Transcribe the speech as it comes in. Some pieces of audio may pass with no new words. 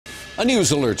A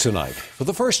news alert tonight. For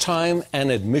the first time,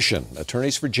 an admission.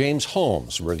 Attorneys for James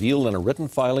Holmes revealed in a written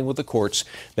filing with the courts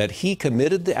that he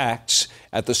committed the acts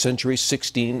at the Century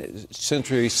 16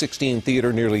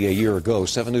 Theater nearly a year ago.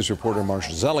 7 News reporter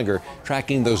Marshall Zellinger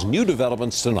tracking those new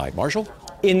developments tonight. Marshall?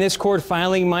 In this court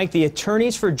filing, Mike, the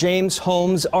attorneys for James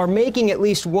Holmes are making at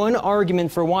least one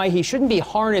argument for why he shouldn't be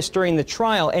harnessed during the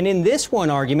trial. And in this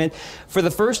one argument, for the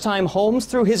first time, Holmes,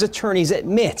 through his attorneys,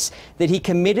 admits that he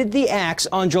committed the acts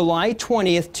on July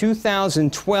 20th,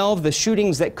 2012, the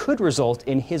shootings that could result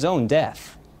in his own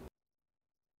death.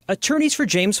 Attorneys for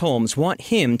James Holmes want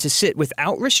him to sit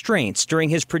without restraints during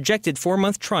his projected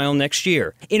 4-month trial next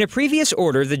year. In a previous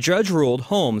order, the judge ruled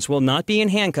Holmes will not be in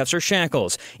handcuffs or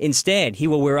shackles. Instead, he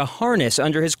will wear a harness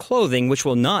under his clothing which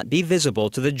will not be visible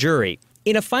to the jury.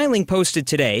 In a filing posted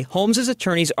today, Holmes'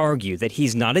 attorneys argue that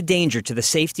he's not a danger to the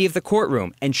safety of the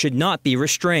courtroom and should not be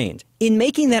restrained. In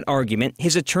making that argument,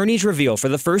 his attorneys reveal for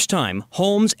the first time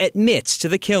Holmes admits to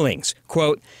the killings.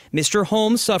 Quote, Mr.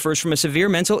 Holmes suffers from a severe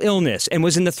mental illness and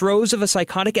was in the throes of a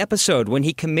psychotic episode when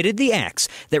he committed the acts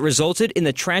that resulted in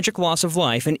the tragic loss of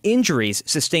life and injuries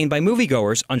sustained by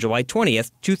moviegoers on July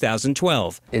 20th,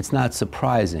 2012. It's not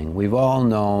surprising. We've all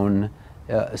known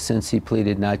since he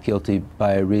pleaded not guilty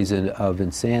by reason of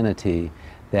insanity,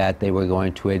 that they were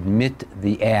going to admit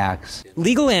the acts.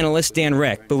 Legal analyst Dan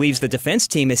Reck believes the defense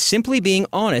team is simply being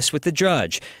honest with the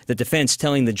judge. The defense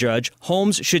telling the judge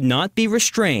Holmes should not be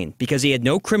restrained because he had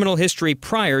no criminal history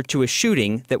prior to a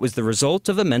shooting that was the result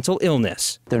of a mental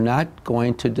illness. They're not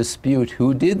going to dispute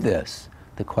who did this.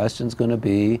 The question's going to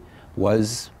be,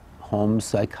 was Holmes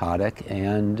psychotic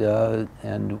and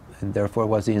therefore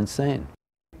was he insane?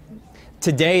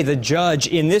 Today, the judge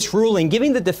in this ruling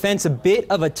giving the defense a bit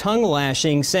of a tongue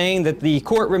lashing, saying that the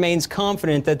court remains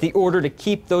confident that the order to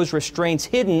keep those restraints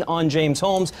hidden on James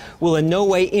Holmes will in no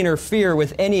way interfere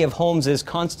with any of Holmes'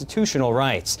 constitutional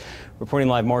rights. Reporting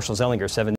live, Marshall Zellinger, 7